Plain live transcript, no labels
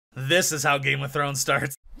This is how Game of Thrones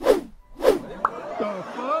starts.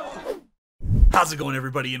 How's it going,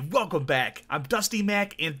 everybody, and welcome back. I'm Dusty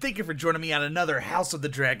Mac, and thank you for joining me on another House of the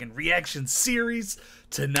Dragon reaction series.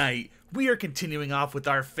 Tonight, we are continuing off with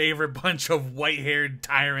our favorite bunch of white-haired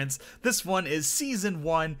tyrants. This one is Season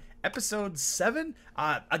 1, Episode 7.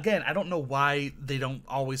 Again, I don't know why they don't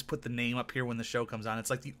always put the name up here when the show comes on. It's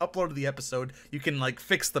like you uploaded the episode, you can like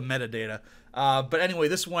fix the metadata. But anyway,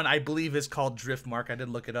 this one I believe is called Driftmark. I did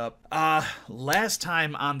look it up. Last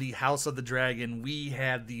time on the House of the Dragon, we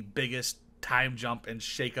had the biggest time jump and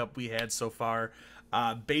shakeup we had so far.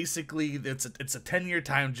 Basically, it's a 10-year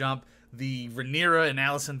time jump. The Rhaenyra and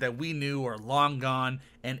Alicent that we knew are long gone,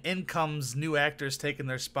 and in comes new actors taking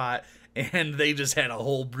their spot, and they just had a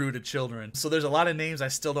whole brood of children. So there's a lot of names I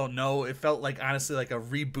still don't know. It felt like, honestly, like a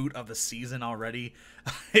reboot of the season already.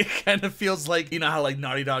 It kind of feels like, you know how like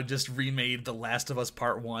Naughty Dog just remade The Last of Us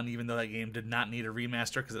Part 1, even though that game did not need a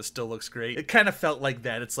remaster because it still looks great. It kind of felt like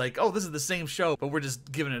that. It's like, oh, this is the same show, but we're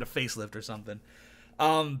just giving it a facelift or something.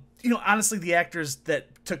 You know, honestly, the actors that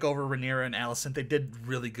took over Rhaenyra and Alicent, they did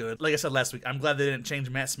really good. Like I said last week, I'm glad they didn't change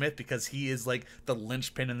Matt Smith because he is like the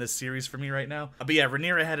linchpin in this series for me right now. But yeah,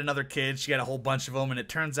 Rhaenyra had another kid. She had a whole bunch of them, and it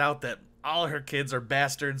turns out that all of her kids are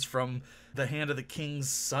bastards from the hand of the king's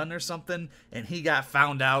son or something, and he got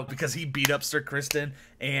found out because he beat up Sir Criston,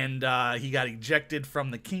 and he got ejected from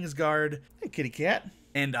the Kingsguard. Hey, kitty cat.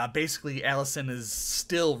 And basically, Alicent is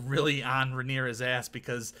still really on Rhaenyra's ass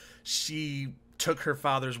because she took her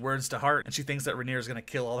father's words to heart, and she thinks that Rhaenyra is going to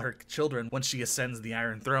kill all her children once she ascends the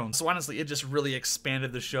Iron Throne. So honestly, it just really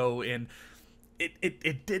expanded the show, and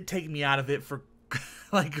it did take me out of it for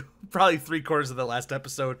like probably 3/4 of the last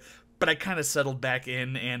episode, but I kind of settled back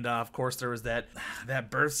in, and of course there was that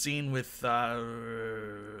birth scene with Laenor,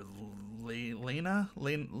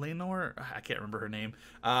 I can't remember her name,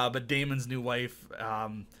 but Daemon's new wife,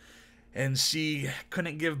 and she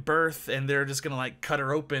couldn't give birth, and they're just gonna like cut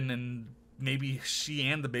her open, and maybe she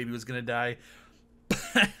and the baby was gonna die.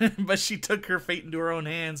 But she took her fate into her own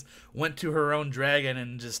hands, went to her own dragon,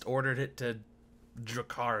 and just ordered it to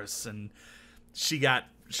Dracarys, and she got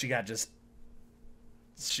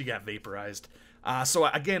vaporized. So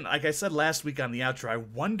again, like I said last week on the outro, I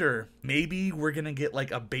wonder maybe we're gonna get like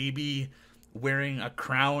a baby wearing a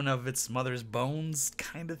crown of its mother's bones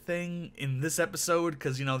kind of thing in this episode,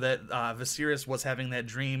 because you know that Viserys was having that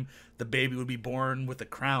dream the baby would be born with a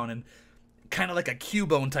crown, and kind of like a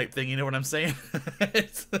Cubone type thing, you know what I'm saying?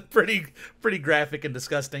 It's pretty graphic and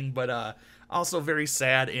disgusting, but also very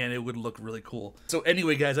sad, and it would look really cool. So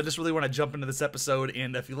anyway, guys, I just really want to jump into this episode,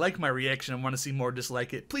 and if you like my reaction and want to see more,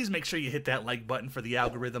 dislike it, please make sure you hit that like button for the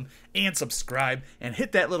algorithm, and subscribe, and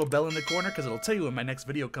hit that little bell in the corner, because it'll tell you when my next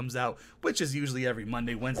video comes out, which is usually every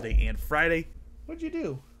Monday, Wednesday, and Friday. What'd you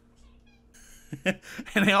do?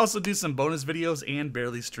 And I also do some bonus videos and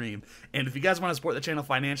barely stream. And if you guys want to support the channel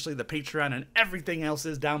financially, the Patreon and everything else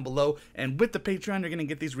is down below. And with the Patreon, you're going to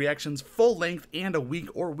get these reactions full length and a week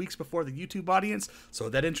or weeks before the YouTube audience. So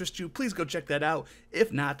if that interests you, please go check that out.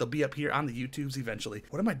 If not, they'll be up here on the YouTubes eventually.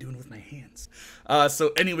 What am I doing with my hands?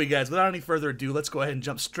 So anyway, guys, without any further ado, let's go ahead and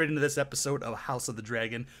jump straight into this episode of House of the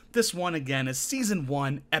Dragon. This one, again, is Season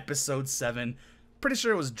 1, Episode 7. Pretty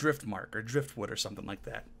sure it was Driftmark or Driftwood or something like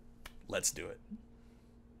that. Let's do it.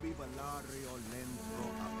 I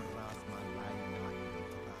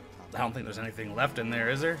don't think there's anything left in there,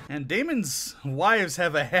 is there? And Daemon's wives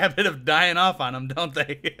have a habit of dying off on him, don't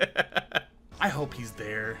they? I hope he's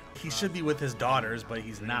there. He should be with his daughters, but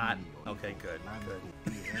he's not. Okay, good.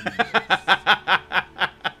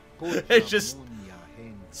 It's just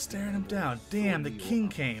staring him down. Damn, the king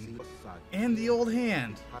came. And the old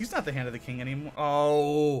hand. He's not the hand of the king anymore.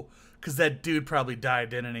 Oh, because that dude probably died,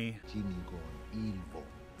 didn't he?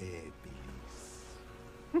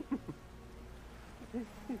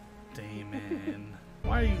 Damon,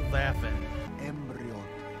 why are you laughing?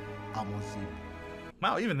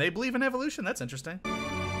 Wow, even they believe in evolution. That's interesting.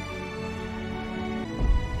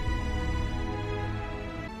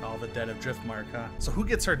 All the dead of Driftmark, huh? So who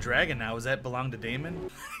gets her dragon now? Does that belong to Daemon?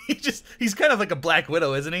 He's kind of like a Black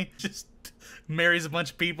Widow, isn't he? Just marries a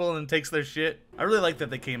bunch of people and takes their shit. I really like that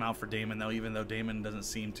they came out for Daemon, though, even though Daemon doesn't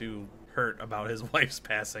seem too hurt about his wife's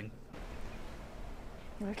passing.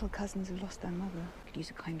 Your little cousins have lost their mother. Could use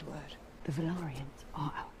a kind word. The Valarians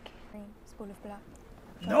are our king. Spool of black.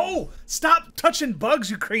 No! Stop touching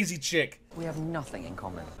bugs, you crazy chick! We have nothing in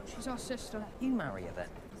common. She's our sister. You marry her then.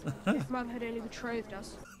 If Mum had only betrothed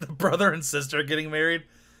us. The brother and sister getting married?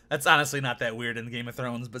 That's honestly not that weird in Game of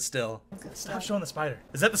Thrones, but still. Stop showing the spider.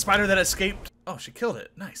 Is that the spider that escaped? Oh, she killed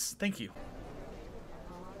it. Nice. Thank you.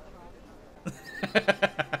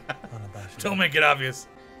 Don't make it obvious.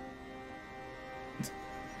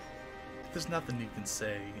 There's nothing you can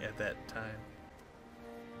say at that time.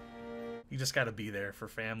 You just gotta be there for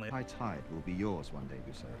family. High tide will be yours one day,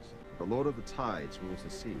 Viserys. The Lord of the Tides rules the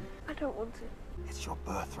sea. I don't want to. It's your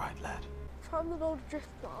birthright, lad. From the Lord of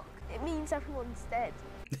Driftmark, it means everyone's dead.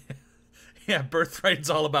 Yeah, birthright's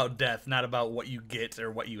all about death, not about what you get or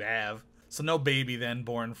what you have. So no baby then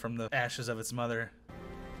born from the ashes of its mother.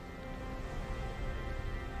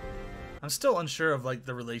 I'm still unsure of like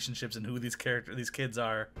the relationships and who these kids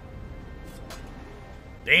are.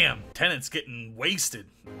 Damn, Tennant's getting wasted.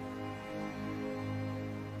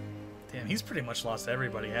 Damn, he's pretty much lost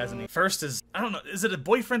everybody, hasn't he? First is, I don't know, is it a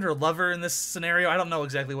boyfriend or a lover in this scenario? I don't know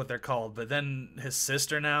exactly what they're called, but then his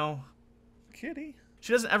sister now. Kitty.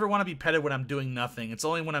 She doesn't ever want to be petted when I'm doing nothing. It's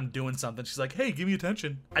only when I'm doing something. She's like, hey, give me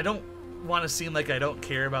attention. I don't want to seem like I don't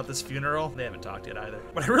care about this funeral. They haven't talked yet either.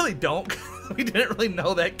 But I really don't. We didn't really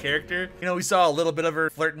know that character. You know, we saw a little bit of her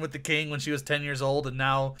flirting with the king when she was 10 years old, and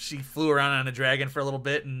now she flew around on a dragon for a little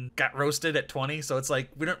bit and got roasted at 20. So it's like,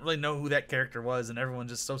 we don't really know who that character was, and everyone's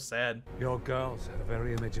just so sad. Your girls are the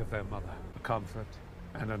very image of their mother. A comfort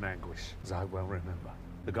and an anguish, as I well remember.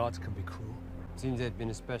 The gods can be cruel. Seems they've been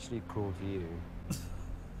especially cruel to you.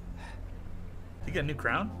 You get a new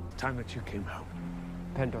crown? Time that you came home.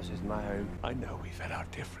 Pentos is my home. I know we've had our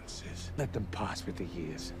differences. Let them pass with the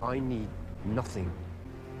years. I need nothing.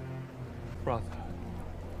 Brother.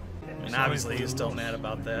 I mean, obviously he's still mad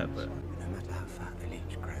about that, but... No matter how fat the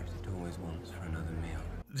leech grows, it always wants for another meal.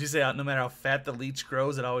 Did you say no matter how fat the leech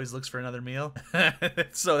grows, it always looks for another meal?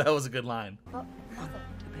 So that was a good line. Mother.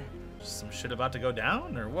 Some shit about to go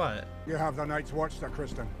down, or what? You have the Night's Watch there,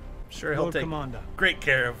 Kristen. Sure, he'll take great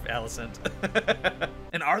care of Alicent.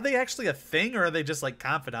 And are they actually a thing, or are they just like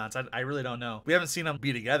confidants? I really don't know. We haven't seen them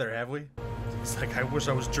be together, have we? It's like, I wish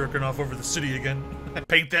I was jerking off over the city again.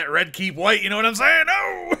 Paint that red, keep white, you know what I'm saying?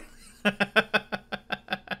 No!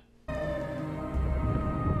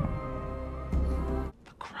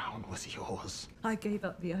 The crown was yours. I gave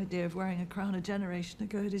up the idea of wearing a crown a generation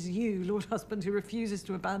ago. It is you, Lord Husband, who refuses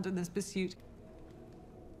to abandon this pursuit.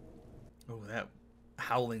 Oh, that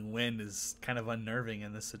howling wind is kind of unnerving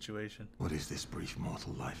in this situation. What is this brief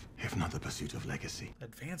mortal life, if not the pursuit of legacy?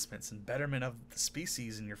 Advancements and betterment of the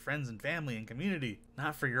species and your friends and family and community,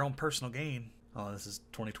 not for your own personal gain. Oh, this is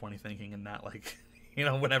 2020 thinking and not like, you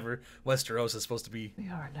know, whenever Westeros is supposed to be. We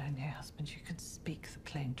are alone here, husband. You can speak the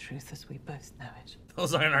plain truth as we both know it.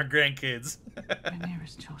 Those aren't our grandkids.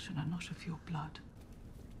 Rhaenyra's children are not of your blood,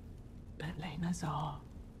 but Laena's are.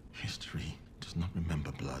 History does not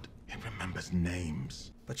remember blood. It remembers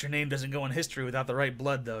names. But your name doesn't go in history without the right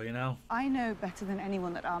blood, though, you know? I know better than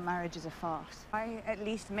anyone that our marriage is a farce. I at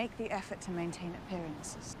least make the effort to maintain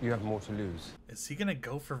appearances. You have more to lose. Is he gonna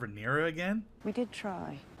go for Rhaenyra again? We did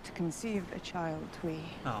try to conceive a child. We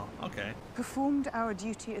Oh, okay. performed our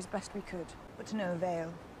duty as best we could, but to no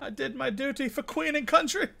avail. I did my duty for queen and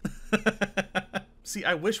country. See,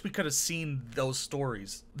 I wish we could have seen those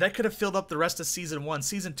stories. That could have filled up the rest of season 1.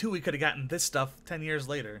 Season 2, we could have gotten this stuff 10 years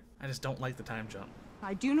later. I just don't like the time jump.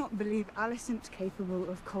 I do not believe Alicent's capable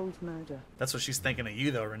of cold murder. That's what she's thinking of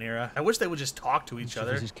you, though, Rhaenyra. I wish they would just talk to each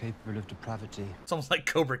other. This is capable of depravity. It's almost like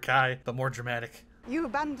Cobra Kai, but more dramatic. You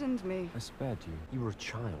abandoned me. I spared you. You were a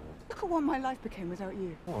child. Look at what my life became without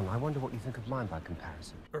you. Oh, and I wonder what you think of mine by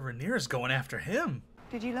comparison. But Rhaenyra's going after him.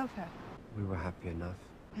 Did you love her? We were happy enough.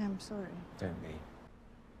 I'm sorry. Don't be.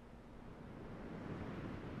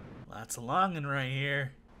 Lots of longing right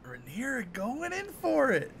here. Rhaenyra going in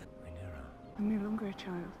for it. I'm no longer a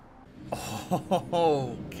child.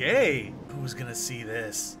 Okay. Who's gonna see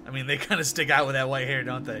this? I mean, they kind of stick out with that white hair,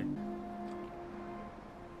 don't they?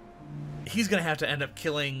 He's gonna have to end up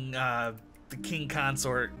killing the king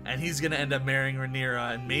consort, and he's gonna end up marrying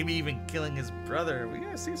Rhaenyra, and maybe even killing his brother. We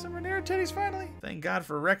gotta see some Rhaenyra titties finally. Thank God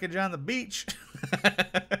for wreckage on the beach.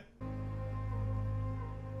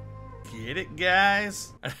 Get it,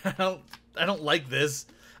 guys? I don't like this.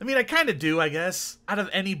 I mean, I kind of do, I guess. Out of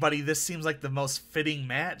anybody, this seems like the most fitting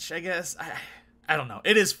match, I guess. I don't know.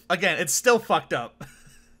 It is, again, it's still fucked up.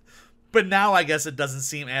 But now I guess it doesn't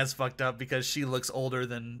seem as fucked up because she looks older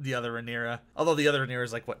than the other Rhaenyra. Although the other Rhaenyra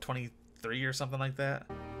is like, what, 23 or something like that?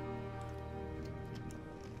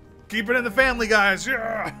 Keep it in the family, guys.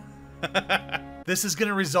 Yeah! This is going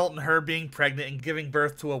to result in her being pregnant and giving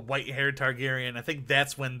birth to a white-haired Targaryen. I think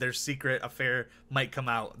that's when their secret affair might come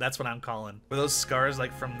out. That's what I'm calling. Were those scars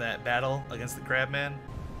like from that battle against the Crabman?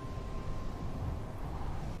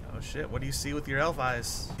 Oh shit, what do you see with your elf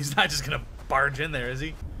eyes? He's not just going to barge in there, is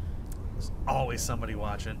he? There's always somebody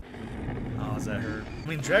watching. Oh, is that her? I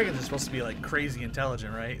mean, dragons are supposed to be like crazy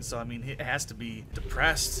intelligent, right? So I mean, it has to be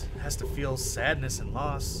depressed. It has to feel sadness and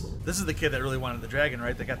loss. This is the kid that really wanted the dragon,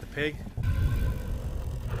 right? That got the pig.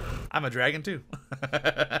 I'm a dragon too.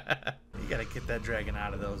 You gotta get that dragon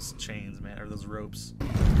out of those chains, man, or those ropes.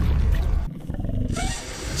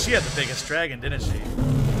 She had the biggest dragon, didn't she?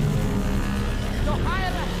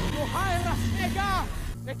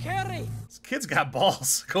 This kid's got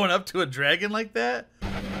balls. Going up to a dragon like that?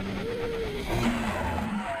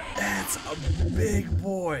 That's a big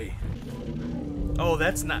boy. Oh,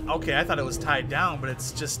 that's not... Okay, I thought it was tied down, but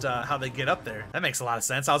it's just how they get up there. That makes a lot of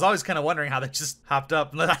sense. I was always kind of wondering how they just hopped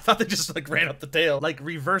up. I thought they just like ran up the tail. Like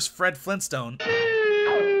reverse Fred Flintstone.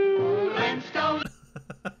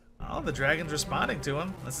 Oh, the dragon's responding to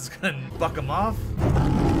him. This is gonna buck him off.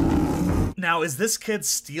 Now, is this kid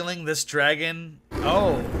stealing this dragon?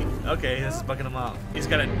 Oh, okay, this is bucking him off. He's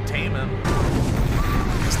gotta tame him.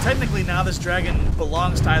 Because technically now this dragon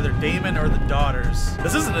belongs to either Damon or the daughters.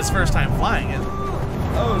 This isn't his first time flying it.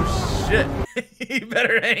 Oh, shit. You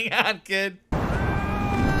better hang on, kid.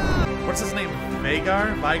 What's his name?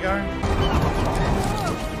 Vigar?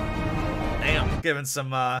 Damn, giving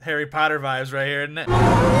some Harry Potter vibes right here, isn't it?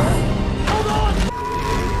 Hold on!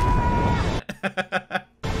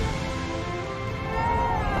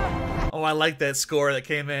 Oh, I like that score that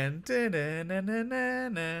came in.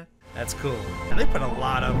 That's cool. And they put a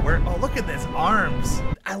lot of work. Oh, look at his arms.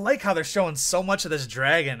 I like how they're showing so much of this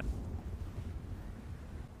dragon.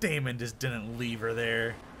 Damon just didn't leave her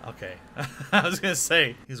there. Okay. I was gonna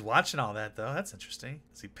say, he's watching all that though. That's interesting.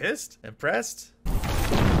 Is he pissed? Impressed?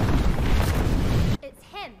 It's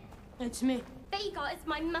him. It's me. Vhagar is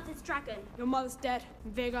my mother's dragon. Your mother's dead.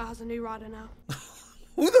 Vhagar has a new rider now.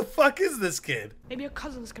 Who the fuck is this kid? Maybe your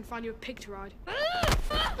cousins can find you a pig to ride.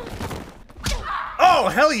 Oh,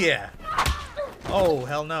 hell yeah. Oh,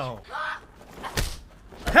 hell no.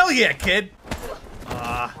 Hell yeah, kid.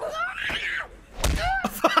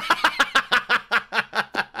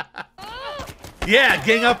 Yeah,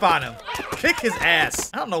 gang up on him. Kick his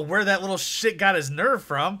ass. I don't know where that little shit got his nerve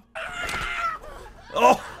from.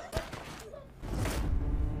 Oh.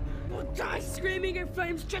 You'll die screaming in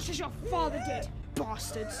flames just as your father did.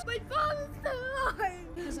 Bastards. My father's still alive.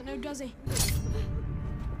 He doesn't know, does he?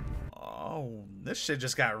 Oh, this shit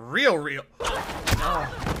just got real. Oh.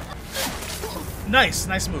 Nice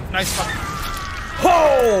move. Nice fucking.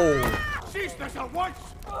 Oh!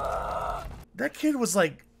 That kid was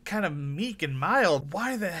like kind of meek and mild.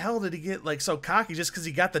 Why the hell did he get like so cocky just because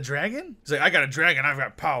he got the dragon? He's like, I got a dragon, I've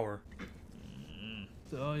got power.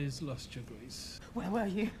 The eyes lost your grace. Where were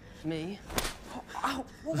you? Me? Oh,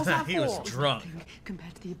 what was that He for? was drunk.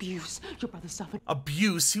 Compared to the abuse your brother suffered.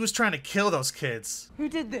 Abuse? He was trying to kill those kids. Who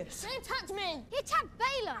did this? Don't touch me. He attacked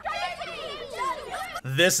Baylor.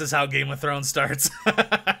 This is how Game of Thrones starts.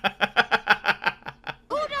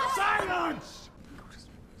 Silence!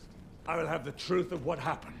 I will have the truth of what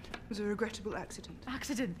happened. It was a regrettable accident.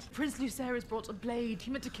 Accident. Prince Lucerys brought a blade.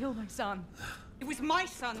 He meant to kill my son. It was my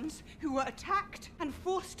sons who were attacked and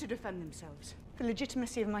forced to defend themselves. The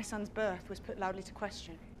legitimacy of my son's birth was put loudly to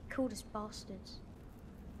question. Called us bastards.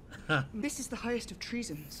 This is the highest of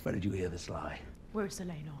treasons. Where did you hear this lie? Where is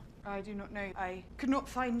Selena? I do not know. I could not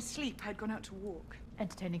find sleep. I had gone out to walk.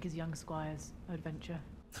 Entertaining his young squires. Adventure.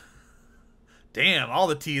 Damn, all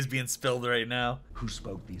the tea is being spilled right now. Who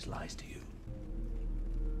spoke these lies to you?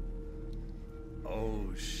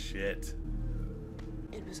 Oh, shit.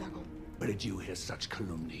 It was Agon. Where did you hear such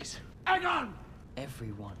calumnies? Agon!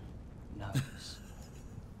 Everyone knows.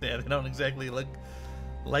 Yeah, they don't exactly look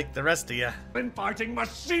like the rest of you. Infighting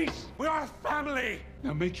must cease! We are a family!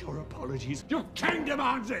 Now make your apologies. Your king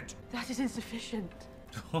demands it! That is insufficient.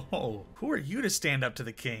 Oh, who are you to stand up to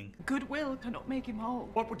the king? Goodwill cannot make him whole.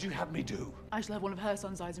 What would you have me do? I shall have one of her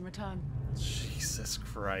son's eyes in return. Jesus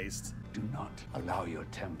Christ. Do not allow your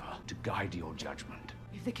temper to guide your judgment.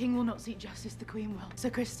 If the king will not seek justice, the queen will. Sir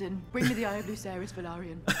Kristen, bring me the eye of Lucerys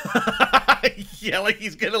Velaryon. Yeah, like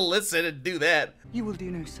he's gonna listen and do that. You will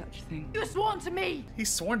do no such thing. You have sworn to me!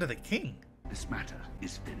 He's sworn to the king. This matter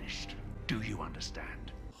is finished. Do you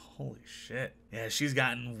understand? Holy shit. Yeah, she's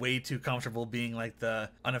gotten way too comfortable being like the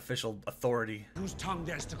unofficial authority. Whose tongue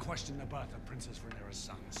dares to question the birth of Princess Rhaenyra's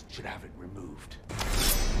sons should have it removed.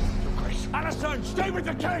 Your Grace. Alicent, stay with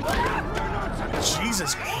the king!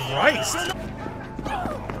 Jesus Christ!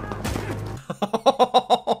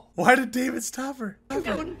 Why did David stop her? You've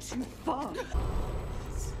gone too far.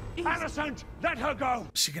 Alicent, let her go!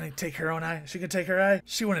 She gonna take her own eye? She gonna take her eye?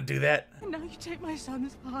 She wouldn't do that. Now you take my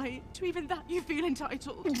son's eye. To even that you feel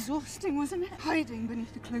entitled. Exhausting, wasn't it? Hiding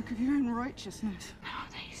beneath the cloak of your own righteousness. Now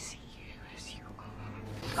they see you as you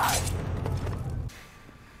are.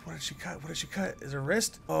 What did she cut? What did she cut? Is her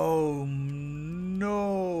wrist? Oh,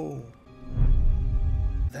 no.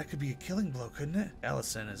 That could be a killing blow, couldn't it?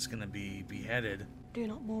 Ellison is gonna be beheaded. Do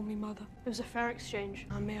not mourn me, mother. It was a fair exchange.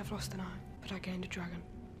 I may have lost an eye, but I gained a dragon.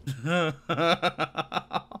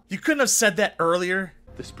 You couldn't have said that earlier.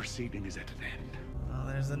 This proceeding is at an end. Well,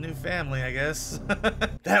 there's a new family, I guess.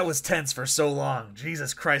 That was tense for so long.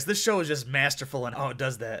 Jesus Christ, this show is just masterful in how it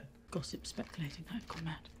does that. Gossip speculating I'd gone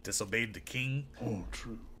mad. Disobeyed the king. All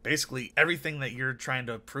true. Basically, everything that you're trying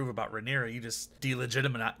to prove about Rhaenyra, you just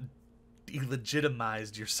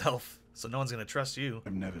delegitimized yourself. So no one's gonna trust you.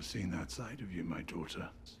 I've never seen that side of you, my daughter.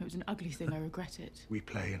 It was an ugly thing, I regret it. We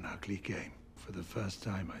play an ugly game. For the first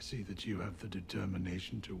time, I see that you have the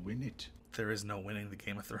determination to win it. There is no winning the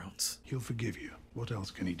Game of Thrones. He'll forgive you. What else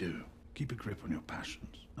can he do? Keep a grip on your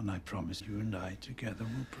passions, and I promise you and I together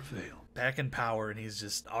will prevail. Back in power, and he's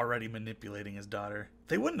just already manipulating his daughter.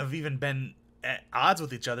 They wouldn't have even been at odds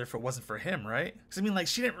with each other if it wasn't for him, right? Because, I mean, like,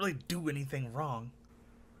 she didn't really do anything wrong.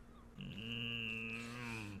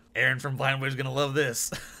 Aaron from Blindwood's gonna love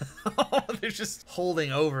this. They're just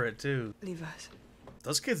holding over it, too. Leave us.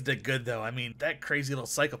 Those kids did good, though. I mean, that crazy little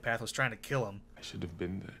psychopath was trying to kill him. I should have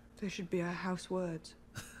been there. They should be our house words.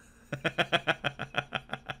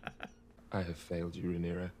 I have failed you,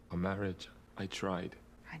 Rhaenyra. Our marriage, I tried.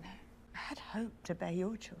 I know. I had hoped to bear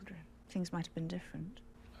your children. Things might have been different.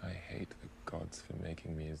 I hate the gods for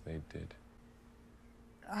making me as they did.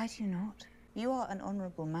 I do not. You are an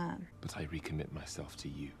honorable man. But I recommit myself to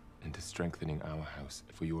you and to strengthening our house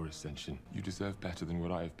for your ascension. You deserve better than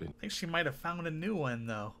what I have been. I think she might have found a new one,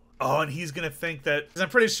 though. Oh, and he's gonna think that... Because I'm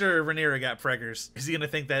pretty sure Rhaenyra got preggers. Is he gonna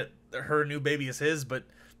think that her new baby is his, but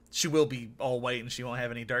she will be all white and she won't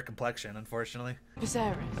have any dark complexion, unfortunately.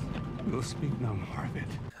 Viserys. We'll speak no more of it.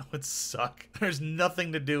 That would suck. There's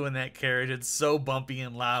nothing to do in that carriage. It's so bumpy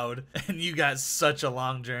and loud. And you got such a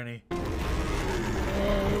long journey.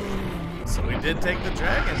 So he did take the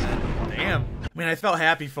dragon then. Damn. I mean, I felt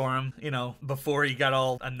happy for him, you know, before he got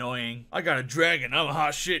all annoying. I got a dragon. I'm a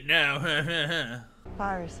hot shit now.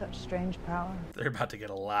 Fire is such strange power. They're about to get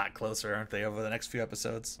a lot closer, aren't they, over the next few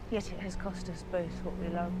episodes? Yet it has cost us both what we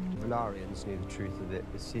love. Valarians knew the truth of it,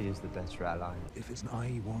 but she is the better ally. If it's I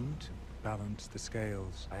you want, balance the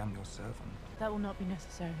scales. I am your servant. That will not be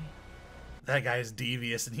necessary. That guy is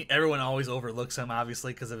devious, and everyone always overlooks him,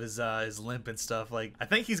 obviously, because of his limp and stuff. Like, I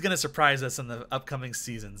think he's going to surprise us in the upcoming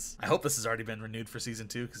seasons. I hope this has already been renewed for Season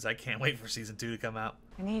 2, because I can't wait for Season 2 to come out.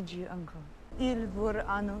 I need you, Uncle. Just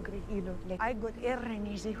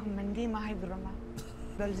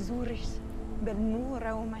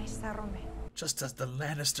as the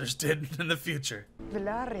Lannisters did in the future.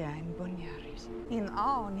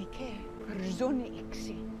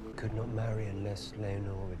 Could not marry unless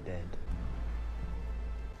Leonor were dead.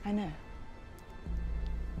 I know.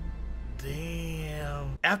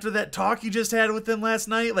 Damn. After that talk you just had with him last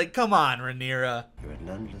night? Like, come on, Rhaenyra. You're a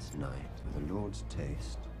landless knight with a lord's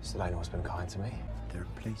taste. Still, I know what's been kind to me. There are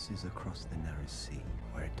places across the narrow sea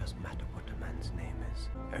where it doesn't matter what a man's name is,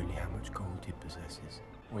 only how much gold he possesses.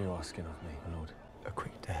 What are you asking of me, my lord? A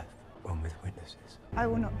quick death, one with witnesses. I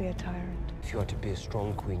will not be a tyrant. If you are to be a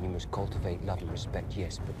strong queen, you must cultivate love and respect,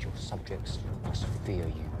 yes, but your subjects must fear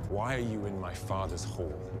you. Why are you in my father's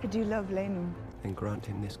hall? I do love Lenum. Then grant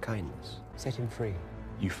him this kindness. Set him free.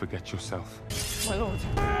 You forget yourself. My lord.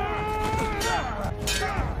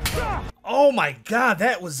 Oh my god,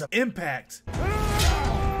 that was impact.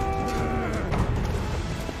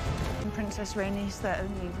 Princess Rhaenys, their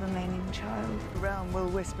only remaining child. The realm will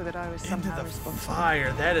whisper that I was somehow Into the responsible.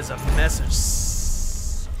 fire. That is a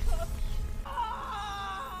message.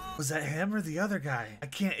 Was that him or the other guy? I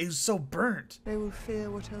can't. He was so burnt. They will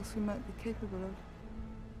fear what else we might be capable of.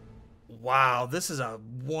 Wow, this is a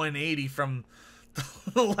 180 from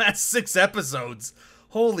the last 6 episodes.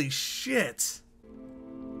 Holy shit.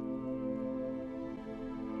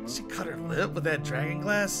 She cut her lip with that dragon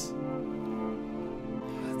glass?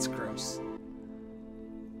 That's gross.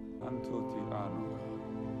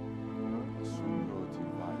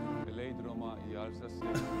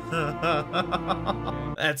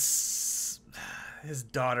 That's... His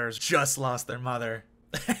daughters just lost their mother.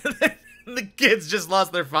 The kids just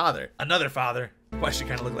lost their father. Another father. Why she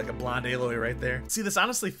kind of looked like a blonde Aloy right there. See, this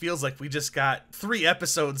honestly feels like we just got 3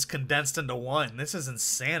 episodes condensed into 1. This is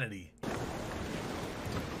insanity.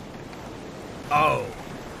 Oh.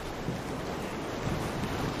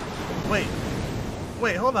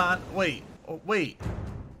 Wait, hold on. Wait.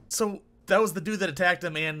 So that was the dude that attacked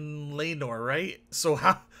him and Lenor, right? So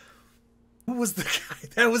who was the guy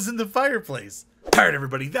that was in the fireplace? Alright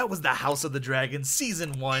everybody, that was the House of the Dragon,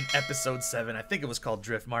 Season 1, Episode 7. I think it was called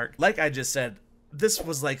Driftmark. Like I just said this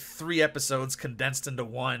was like 3 episodes condensed into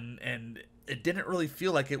one, and it didn't really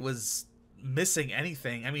feel like it was missing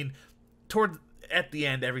anything. I mean, at the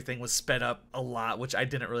end, everything was sped up a lot, which I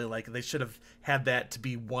didn't really like. They should have had that to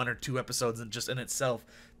be 1 or 2 episodes and just in itself.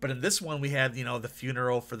 But in this one, we had, you know, the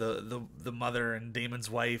funeral for the mother and Damon's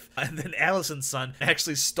wife. And then Allison's son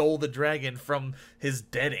actually stole the dragon from his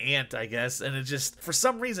dead aunt, I guess. And it just, for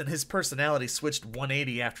some reason, his personality switched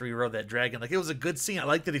 180 after he rode that dragon. Like, it was a good scene. I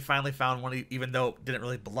like that he finally found one, even though it didn't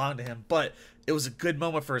really belong to him. But it was a good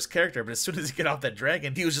moment for his character. But as soon as he got off that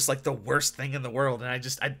dragon, he was just like the worst thing in the world. And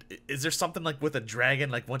is there something like with a dragon,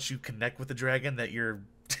 like once you connect with the dragon, that you're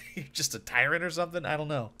just a tyrant or something? I don't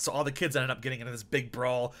know. So all the kids ended up getting into this big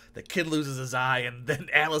brawl. The kid loses his eye, and then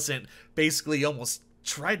Allison basically almost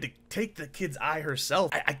tried to take the kid's eye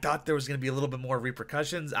herself. I thought there was going to be a little bit more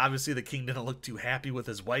repercussions. Obviously, the king didn't look too happy with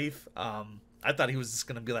his wife. I thought he was just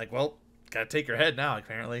going to be like, well, gotta take her head now,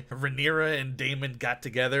 apparently. Rhaenyra and Daemon got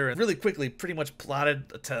together and really quickly pretty much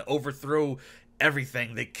plotted to overthrow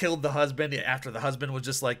everything. They killed the husband after the husband was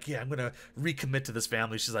just like, yeah, I'm gonna recommit to this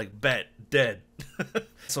family. She's like, bet, dead.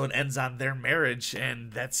 So it ends on their marriage,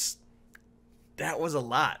 and that was a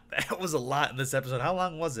lot. That was a lot in this episode. How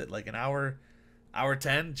long was it? Like an hour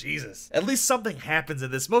 10? Jesus. At least something happens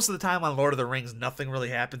in this. Most of the time on Lord of the Rings, nothing really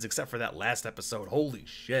happens except for that last episode. Holy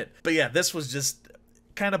shit. But yeah, this was just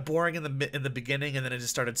kind of boring in the beginning, and then it just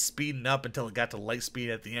started speeding up until it got to light speed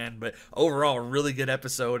at the end. But overall, a really good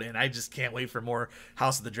episode, and I just can't wait for more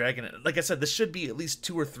House of the Dragon. Like I said, this should be at least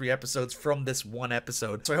 2 or 3 episodes from this one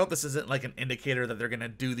episode, so I hope this isn't like an indicator that they're gonna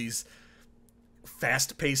do these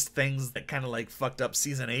fast-paced things that kind of like fucked up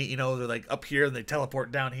season 8. You know, they're like up here and they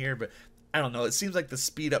teleport down here, but I don't know. It seems like the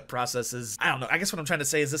speed up process is, I don't know. I guess what I'm trying to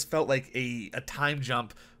say is this felt like a time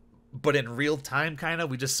jump, but in real time, kind of.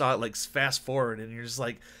 We just saw it like fast forward, and you're just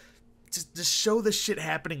like, just show this shit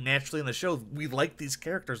happening naturally in the show. We like these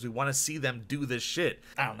characters. We want to see them do this shit.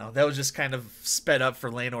 I don't know. That was just kind of sped up for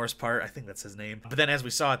Laenor's part. I think that's his name. But then as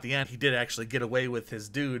we saw at the end, he did actually get away with his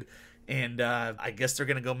dude. And I guess they're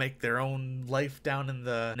going to go make their own life down in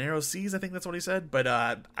the narrow seas. I think that's what he said. But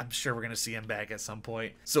I'm sure we're going to see him back at some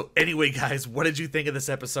point. So anyway, guys, what did you think of this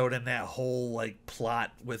episode and that whole like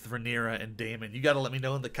plot with Rhaenyra and Daemon? You got to let me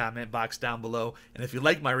know in the comment box down below. And if you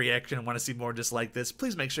like my reaction and want to see more just like this,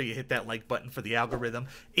 please make sure you hit that like button for the algorithm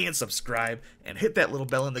and subscribe. And hit that little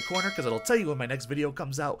bell in the corner because it'll tell you when my next video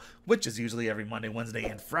comes out, which is usually every Monday, Wednesday,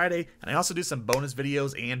 and Friday. And I also do some bonus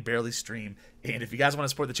videos and barely stream. And if you guys want to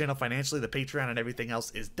support the channel financially, the Patreon and everything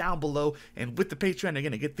else is down below. And with the Patreon, you're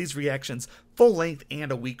going to get these reactions full length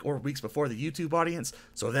and a week or weeks before the YouTube audience.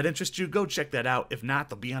 So if that interests you, go check that out. If not,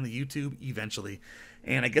 they'll be on the YouTube eventually.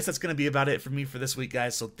 And I guess that's going to be about it for me for this week,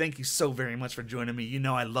 guys. So thank you so very much for joining me. You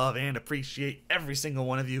know I love and appreciate every single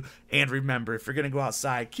one of you. And remember, if you're going to go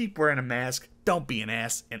outside, keep wearing a mask. Don't be an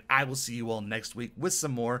ass. And I will see you all next week with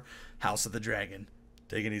some more House of the Dragon.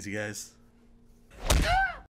 Take it easy, guys.